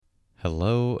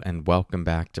Hello and welcome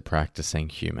back to Practicing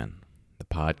Human, the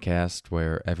podcast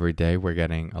where every day we're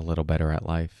getting a little better at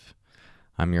life.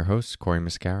 I'm your host, Corey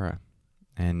Mascara,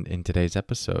 and in today's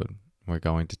episode, we're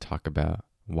going to talk about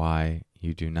why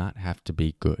you do not have to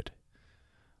be good.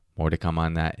 More to come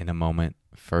on that in a moment.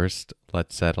 First,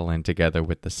 let's settle in together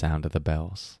with the sound of the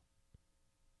bells.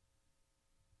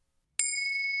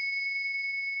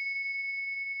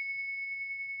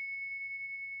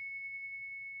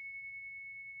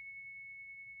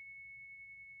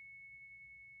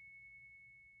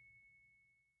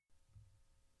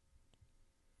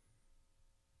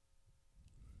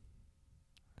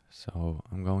 So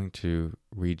I'm going to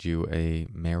read you a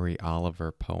Mary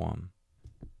Oliver poem.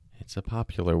 It's a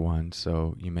popular one,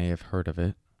 so you may have heard of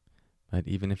it. But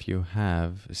even if you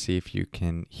have, see if you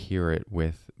can hear it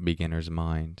with beginner's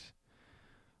mind.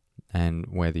 And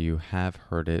whether you have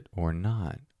heard it or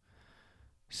not,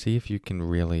 see if you can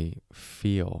really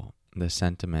feel the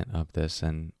sentiment of this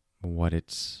and what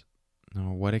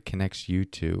it connects you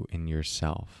to in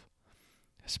yourself.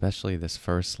 Especially this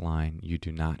first line, you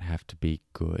do not have to be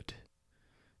good.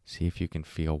 See if you can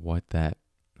feel what that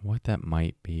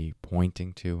might be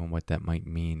pointing to and what that might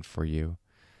mean for you.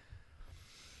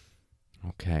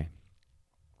 Okay.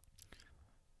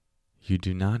 You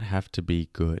do not have to be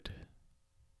good.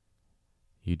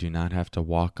 You do not have to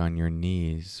walk on your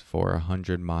knees for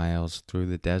 100 miles through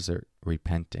the desert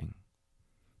repenting.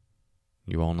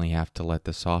 You only have to let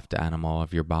the soft animal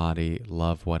of your body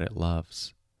love what it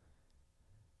loves.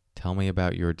 Tell me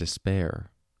about your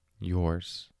despair,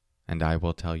 yours, and I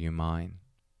will tell you mine.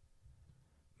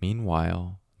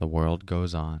 Meanwhile, the world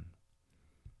goes on.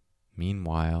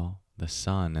 Meanwhile, the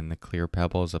sun and the clear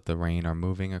pebbles of the rain are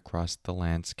moving across the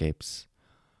landscapes,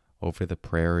 over the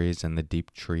prairies and the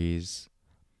deep trees,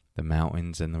 the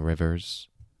mountains and the rivers.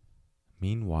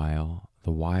 Meanwhile,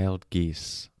 the wild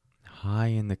geese, high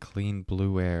in the clean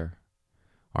blue air,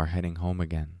 are heading home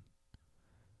again.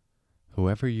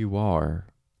 Whoever you are,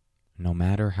 no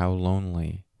matter how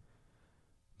lonely,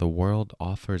 the world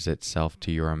offers itself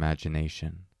to your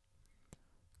imagination,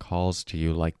 calls to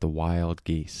you like the wild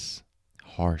geese,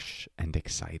 harsh and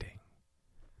exciting,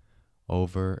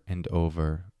 over and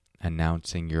over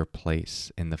announcing your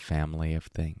place in the family of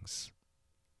things.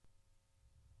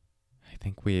 I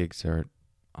think we exert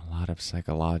a lot of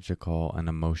psychological and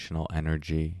emotional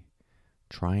energy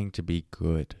trying to be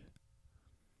good,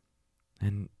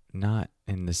 and not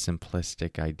in the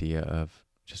simplistic idea of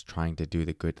just trying to do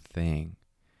the good thing,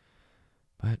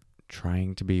 but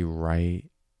trying to be right,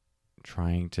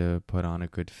 trying to put on a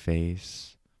good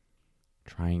face,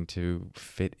 trying to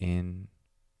fit in,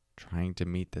 trying to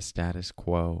meet the status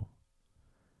quo,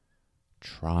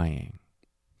 trying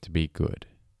to be good.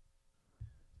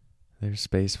 There's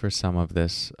space for some of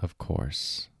this, of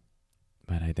course,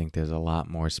 but I think there's a lot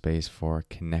more space for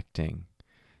connecting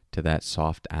to that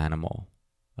soft animal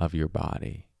of your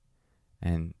body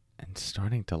and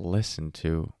starting to listen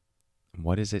to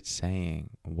what is it saying,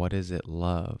 what does it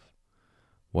love,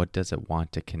 what does it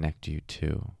want to connect you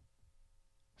to.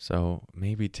 So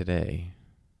maybe today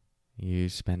you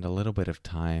spend a little bit of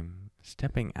time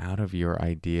stepping out of your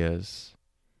ideas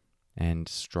and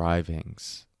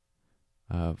strivings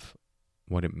of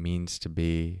what it means to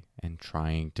be and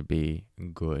trying to be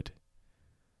good.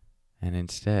 And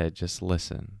instead, just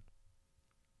listen.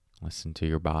 Listen to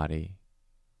your body.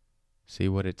 See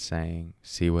what it's saying.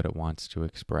 See what it wants to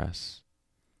express.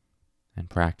 And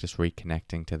practice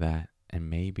reconnecting to that and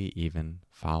maybe even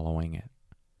following it.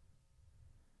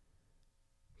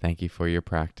 Thank you for your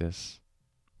practice.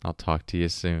 I'll talk to you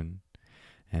soon.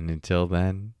 And until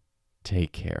then,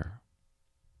 take care.